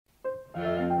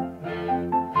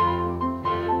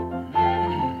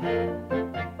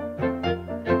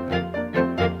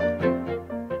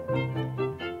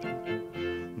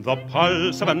The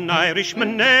pulse of an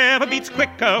Irishman never beats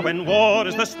quicker when war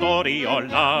is the story or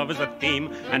love is the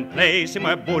theme. And place him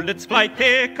where bullets fly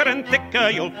thicker and thicker,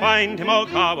 you'll find him all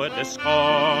cowardice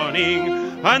scorning.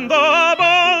 And though a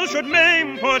ball should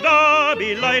maim poor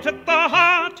Darby, light at the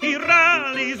heart he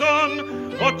rallies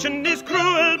on. Fortune is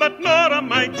cruel, but Nora,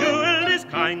 my jewel, is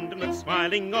kind, and with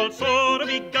smiling also to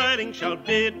beguiling shall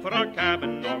bid for our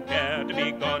cabin nor care to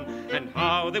be gone. And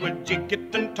how they will jig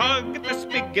it and tug at the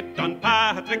spigot on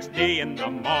Patrick's Day in the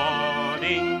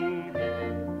morning.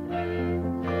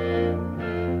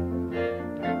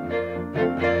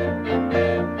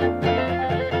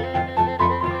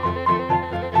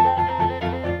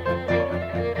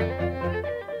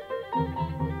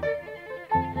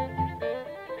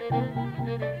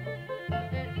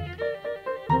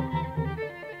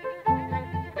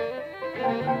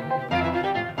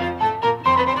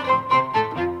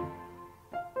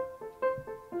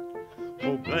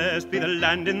 Blessed be the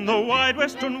land in the wide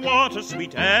western waters,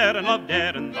 sweet air and loved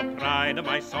air and the pride of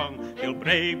my song. Still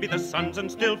brave be the sons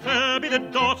and still fair be the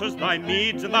daughters, thy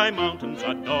meads and thy mountains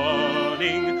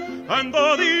adorning. And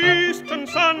though the eastern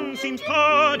sun seems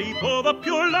tardy, though the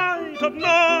pure light of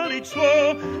knowledge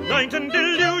slow, night and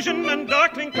delusion and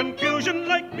darkling confusion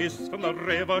like mist from the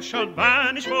river shall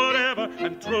vanish forever,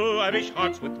 and true Irish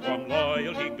hearts with warm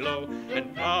loyalty glow,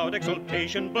 and proud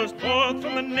exultation burst forth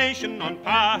from the nation on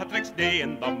Patrick's Day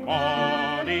in the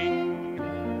morning.